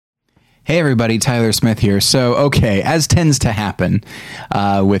Hey everybody, Tyler Smith here. So, okay, as tends to happen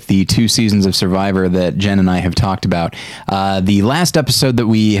with the 2 seasons of Survivor that Jen and I have talked about, the last episode that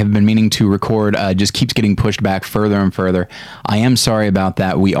we have been meaning to record just keeps getting pushed back further and further. I am sorry about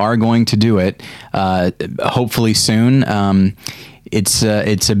that. We are going to do it hopefully soon. It's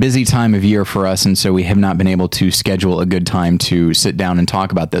a busy time of year for us, and so we have not been able to schedule a good time to sit down and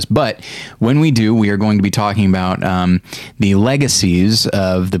talk about this. But when we do, we are going to be talking about the legacies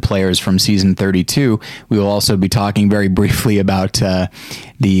of the players from season 32. We will also be talking very briefly about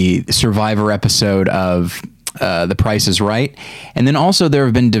the Survivor episode of The Price is Right. And then also there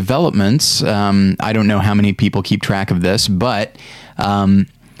have been developments. I don't know how many people keep track of this, but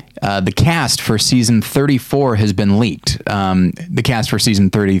the cast for season 34 has been leaked. The cast for season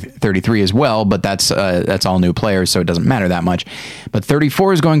 33 as well, but that's all new players, so it doesn't matter that much. But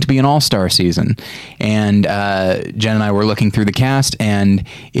 34 is going to be an all-star season, and Jen and I were looking through the cast, and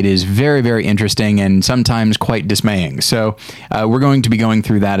it is very, very interesting and sometimes quite dismaying. So we're going to be going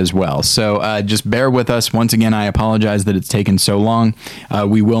through that as well. So just bear with us. Once again, I apologize that it's taken so long.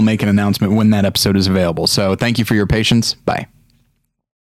 We will make an announcement when that episode is available. So thank you for your patience. Bye.